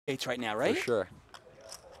eights right now, right? For sure.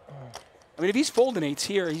 I mean, if he's folding eights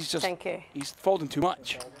here, he's just you. he's folding too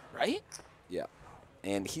much, right? Yeah.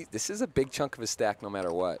 And this is a big chunk of his stack no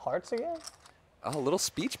matter what. Hearts again? Oh, a little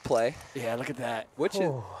speech play. Yeah, look at that. Which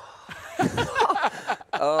is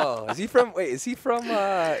oh, is he from? Wait, is he from?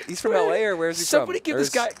 He's from LA or where is he Somebody from? give this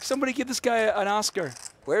guy. Somebody give this guy an Oscar.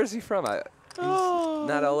 Where is he from? He's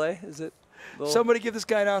not LA, is it? Somebody give this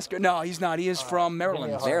guy an Oscar. No, he's not. He is from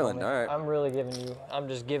Maryland. Maryland, all right. I'm really giving you. I'm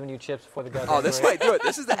just giving you chips before the guy. Oh, this might do it.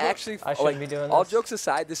 This is the actually. I shouldn't be doing all this. jokes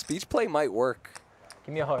aside, the speech play might work.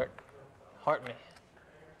 Give me a heart. Heart me.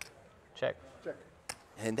 Check.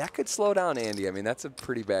 And that could slow down Andy. I mean, that's a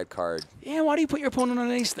pretty bad card. Yeah, why do you put your opponent on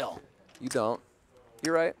an ace still? You don't.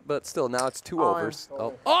 You're right, but still, now it's two All in. overs.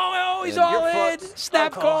 Oh, Oh, he's And all in.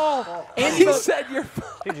 Snap call. Andy he said you're.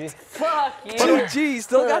 2G. Fuck you. 2G,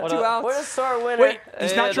 still got two outs. Where's star winner? Wait,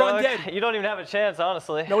 he's not drawing dog. dead. You don't even have a chance,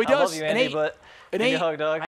 honestly. No, he I love does. you, An Andy, eight. but An give me a eight. hug, dog.